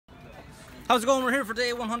How's it going? We're here for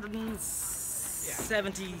day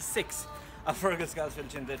 176 of Fergal Scahill Reel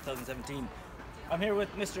 2017. I'm here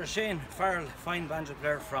with Mr. Shane Farrell, fine banjo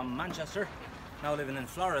player from Manchester, now living in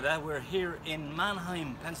Florida. We're here in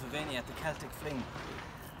Manheim, Pennsylvania at the Celtic Fling.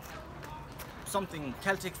 Something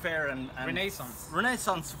Celtic fair and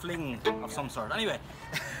Renaissance fling of some sort. Anyway,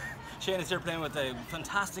 Shane is here playing with a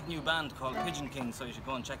fantastic new band called Pigeon King, so you should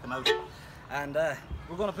go and check them out. And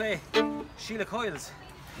we're going to play Sheila Coyles.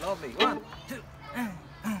 Lovely. 1, 2.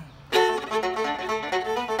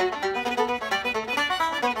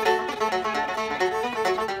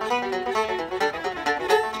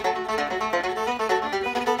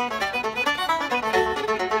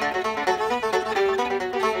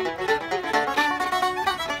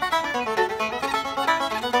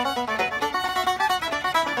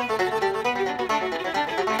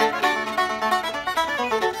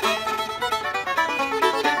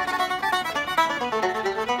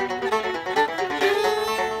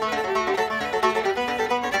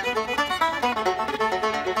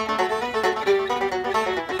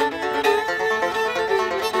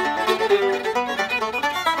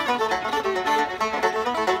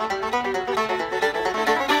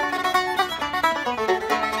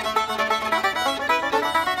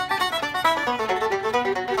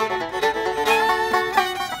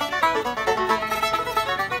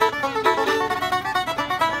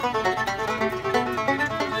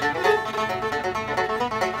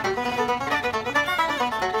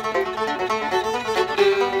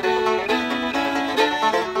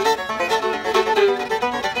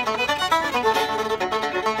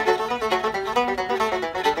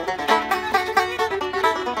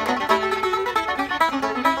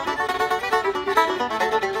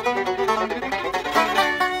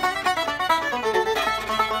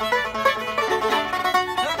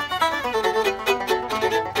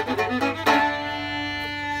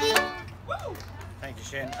 Thank you,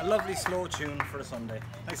 Shane. A lovely slow tune for a Sunday.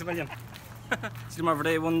 Thanks a million. See you tomorrow for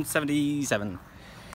day 177.